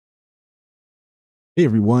Hey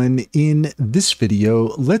everyone, in this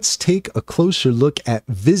video, let's take a closer look at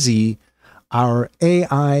Vizzy, our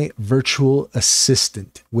AI virtual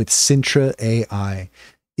assistant with Sintra AI.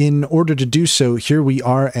 In order to do so, here we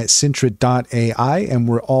are at Sintra.ai and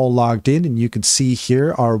we're all logged in, and you can see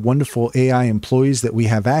here our wonderful AI employees that we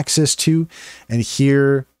have access to. And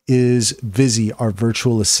here is Vizzy, our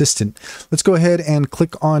virtual assistant. Let's go ahead and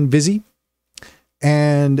click on Vizzy.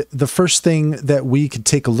 And the first thing that we could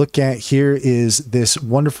take a look at here is this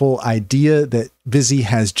wonderful idea that Vizzy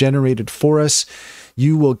has generated for us.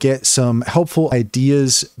 You will get some helpful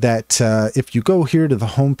ideas that if you go here to the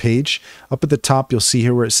home page, up at the top, you'll see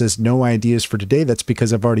here where it says no ideas for today. That's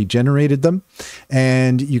because I've already generated them.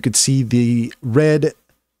 And you could see the red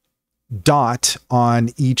dot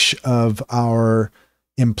on each of our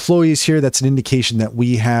employees here. That's an indication that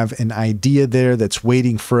we have an idea there that's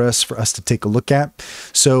waiting for us to take a look at.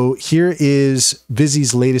 So here is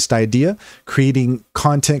Vizzy's latest idea: created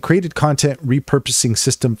content repurposing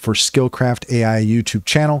system for Skillcraft AI YouTube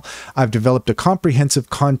channel. I've developed a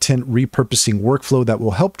comprehensive content repurposing workflow that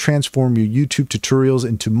will help transform your YouTube tutorials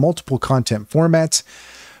into multiple content formats,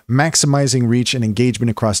 maximizing reach and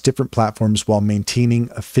engagement across different platforms while maintaining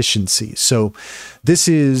efficiency. So this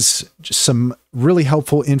is some really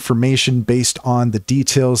helpful information based on the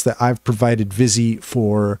details that I've provided Vizzy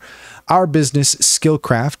for our business,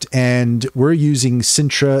 Skillcraft, and we're using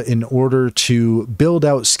Sintra in order to build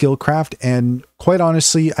out Skillcraft. And quite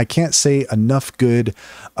honestly, I can't say enough good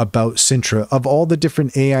about Sintra. Of all the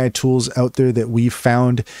different AI tools out there that we've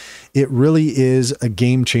found, it really is a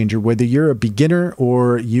game changer. Whether you're a beginner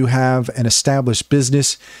or you have an established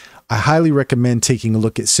business, I highly recommend taking a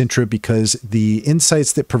look at Sintra because the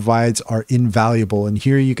insights that provides are invaluable. And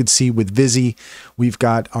here you can see with Vizzy, we've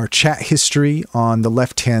got our chat history on the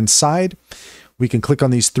left-hand side. We can click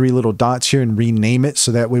on these three little dots here and rename it,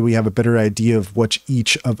 so that way we have a better idea of what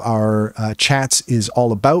each of our chats is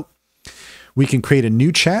all about. We can create a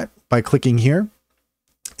new chat by clicking here.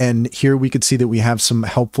 And here we could see that we have some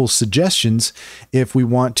helpful suggestions if we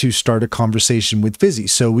want to start a conversation with Vizzy.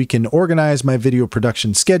 So we can organize my video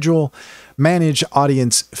production schedule, manage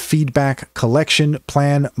audience feedback collection,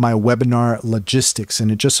 plan my webinar logistics. And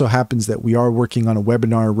it just so happens that we are working on a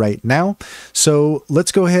webinar right now. So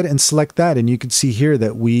let's go ahead and select that. And you can see here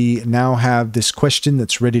that we now have this question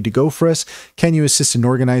that's ready to go for us. Can you assist in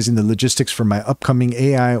organizing the logistics for my upcoming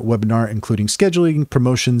AI webinar, including scheduling,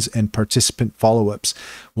 promotions, and participant follow-ups?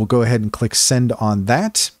 We'll go ahead and click send on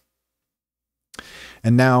that.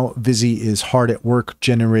 And now Vizzy is hard at work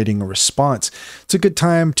generating a response. It's a good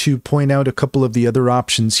time to point out a couple of the other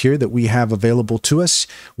options here that we have available to us.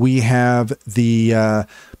 We have the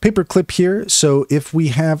paperclip here. So if we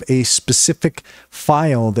have a specific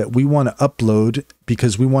file that we want to upload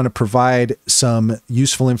because we want to provide some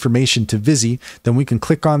useful information to Vizzy, then we can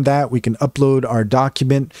click on that. We can upload our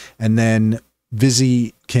document, and then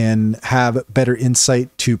Vizzy can have better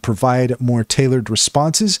insight to provide more tailored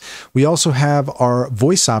responses. We also have our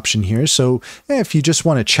voice option here. So if you just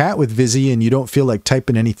want to chat with Vizzy and you don't feel like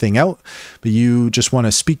typing anything out, but you just want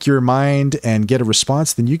to speak your mind and get a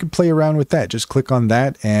response, then you can play around with that. Just click on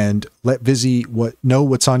that and let Vizzy know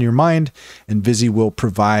what's on your mind, and Vizzy will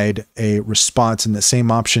provide a response. And the same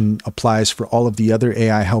option applies for all of the other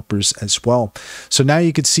AI helpers as well. So now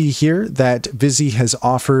you can see here that Vizzy has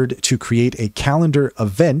offered to create a calendar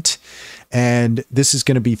event, and this is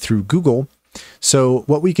going to be through Google. So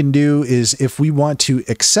what we can do is, if we want to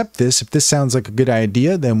accept this, if this sounds like a good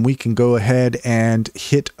idea, then we can go ahead and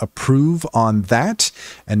hit approve on that.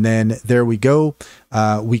 And then there we go.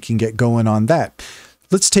 We can get going on that.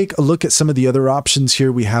 Let's take a look at some of the other options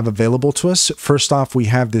here we have available to us. First off, we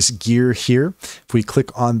have this gear here. If we click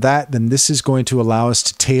on that, then this is going to allow us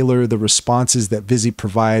to tailor the responses that Vizzy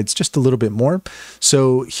provides just a little bit more.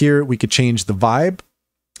 So here we could change the vibe,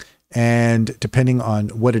 and depending on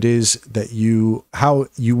what it is that how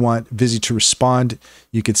you want Vizzy to respond,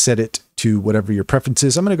 you could set it to whatever your preference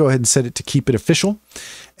is. I'm going to go ahead and set it to keep it official.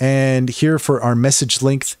 And here for our message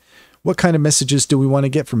length, what kind of messages do we want to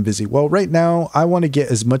get from Vizzy? Well, right now I want to get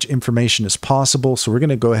as much information as possible. So we're going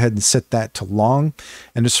to go ahead and set that to long.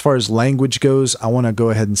 And as far as language goes, I want to go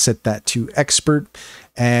ahead and set that to expert.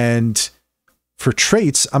 And for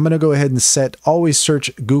traits, I'm going to go ahead and set always search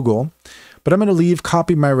Google, but I'm going to leave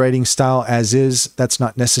copy my writing style as is. That's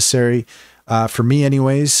not necessary for me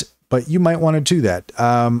anyways, but you might want to do that.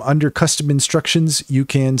 Under custom instructions, you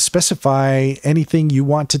can specify anything you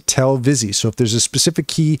want to tell Vizzy. So if there's a specific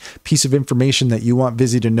key piece of information that you want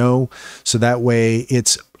Vizzy to know, so that way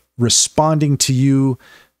it's responding to you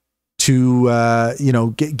to,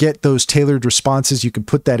 get those tailored responses. You can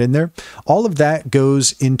put that in there. All of that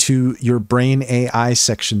goes into your Brain AI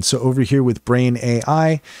section. So over here with Brain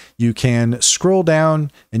AI, you can scroll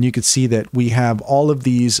down and you can see that we have all of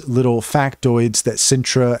these little factoids that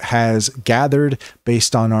Sintra has gathered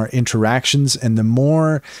based on our interactions. And the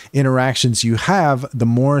more interactions you have, the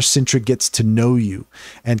more Sintra gets to know you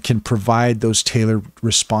and can provide those tailored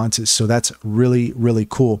responses. So that's really, really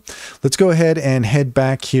cool. Let's go ahead and head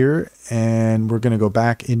back here, and we're going to go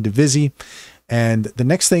back into Vizzy. And the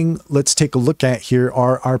next thing let's take a look at here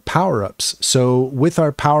are our power-ups. So with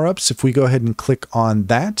our power-ups, if we go ahead and click on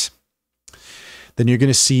that, then you're going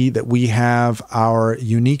to see that we have our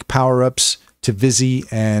unique power-ups to Vizzy,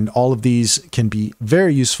 and all of these can be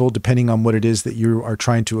very useful depending on what it is that you are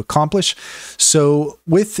trying to accomplish. So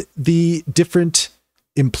with the different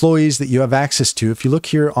employees that you have access to, if you look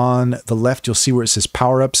here on the left, you'll see where it says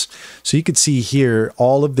power-ups. So you can see here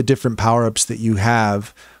all of the different power-ups that you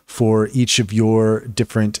have for each of your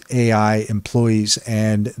different AI employees.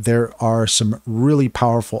 And there are some really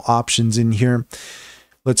powerful options in here.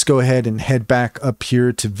 Let's go ahead and head back up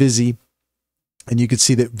here to Vizzy. And you can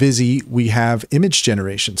see that Vizzy, we have image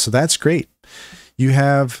generation. So that's great. You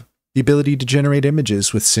have the ability to generate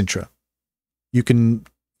images with Sintra. You can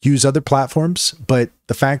use other platforms, but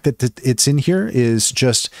the fact that it's in here is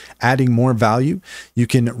just adding more value. You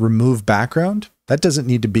can remove background. That doesn't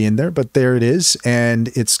need to be in there, but there it is. And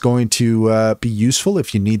it's going to be useful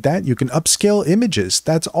if you need that. You can upscale images.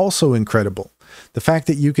 That's also incredible. The fact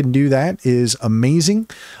that you can do that is amazing.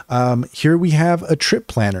 Here we have a trip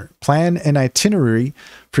planner. Plan an itinerary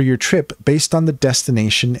for your trip based on the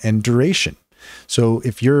destination and duration. So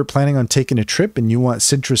if you're planning on taking a trip and you want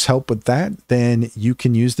Sintra's help with that, then you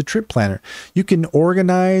can use the trip planner. You can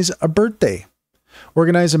organize a birthday.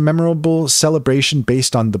 Organize a memorable celebration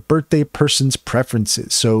based on the birthday person's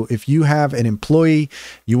preferences. So if you have an employee,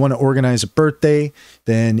 you want to organize a birthday,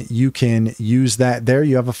 then you can use that there.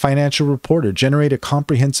 You have a financial reporter. Generate a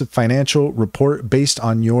comprehensive financial report based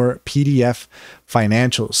on your PDF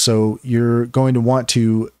financials. So you're going to want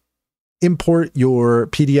to import your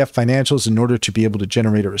PDF financials in order to be able to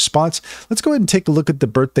generate a response. Let's go ahead and take a look at the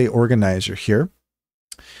birthday organizer here.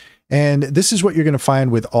 And this is what you're going to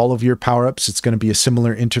find with all of your power-ups. It's going to be a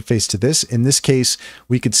similar interface to this. In this case,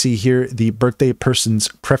 we could see here the birthday person's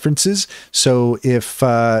preferences. So if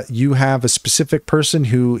you have a specific person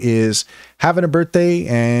who is having a birthday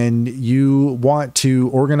and you want to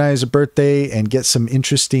organize a birthday and get some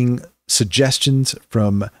interesting suggestions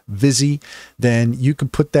from Vizzy, then you can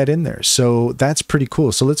put that in there. So that's pretty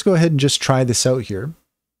cool. So let's go ahead and just try this out here.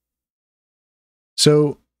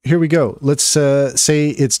 So here we go. Let's say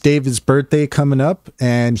it's David's birthday coming up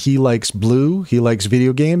and he likes blue, he likes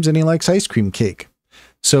video games, and he likes ice cream cake.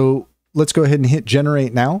 So let's go ahead and hit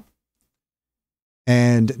generate now.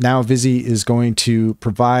 And now Vizzy is going to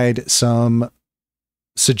provide some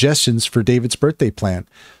suggestions for David's birthday plan.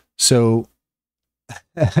 So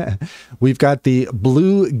we've got the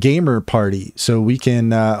blue gamer party. So we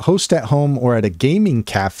can host at home or at a gaming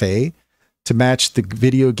cafe to match the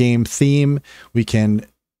video game theme. We can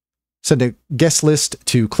send a guest list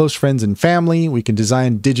to close friends and family. We can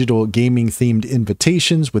design digital gaming themed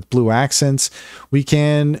invitations with blue accents. We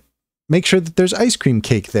can make sure that there's ice cream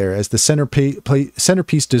cake there as the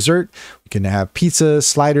centerpiece dessert. We can have pizza,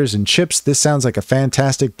 sliders, and chips. This sounds like a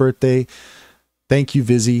fantastic birthday. Thank you,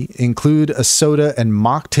 Vizzy. Include a soda and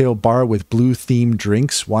mocktail bar with blue themed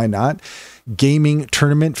drinks. Why not? Gaming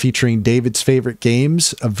tournament featuring David's favorite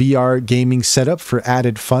games. A VR gaming setup for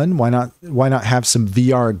added fun. Why not have some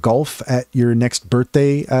VR golf at your next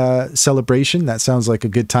birthday celebration? That sounds like a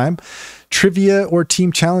good time. Trivia or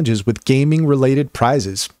team challenges with gaming related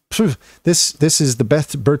prizes. This is the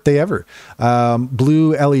best birthday ever.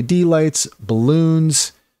 Blue LED lights,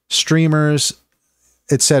 balloons, streamers,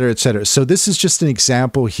 etc., etc. So this is just an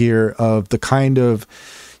example here of the kind of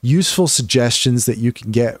useful suggestions that you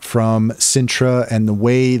can get from Sintra and the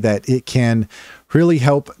way that it can really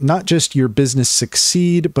help not just your business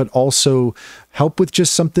succeed, but also help with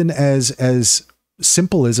just something as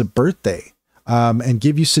simple as a birthday. And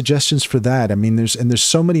give you suggestions for that. I mean, there's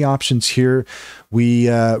so many options here. We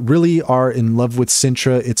really are in love with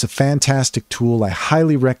Sintra. It's a fantastic tool. I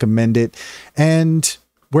highly recommend it. And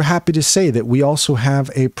we're happy to say that we also have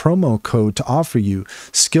a promo code to offer you,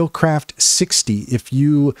 Skillcraft60. If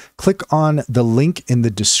you click on the link in the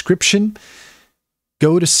description,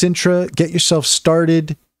 go to Sintra, get yourself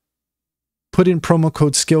started, put in promo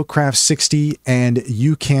code Skillcraft60, and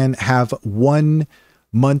you can have 1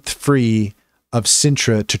 month free of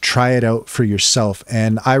Sintra to try it out for yourself.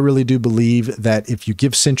 And I really do believe that if you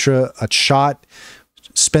give Sintra a shot,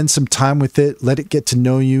 spend some time with it, let it get to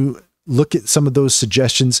know you, look at some of those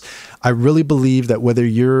suggestions. I really believe that whether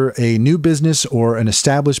you're a new business or an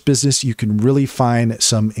established business, you can really find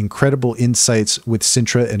some incredible insights with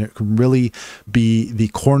Sintra, and it can really be the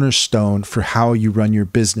cornerstone for how you run your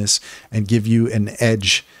business and give you an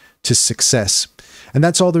edge to success. And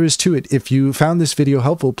that's all there is to it. If you found this video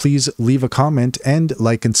helpful, please leave a comment and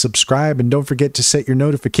like and subscribe. And don't forget to set your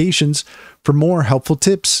notifications for more helpful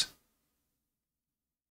tips.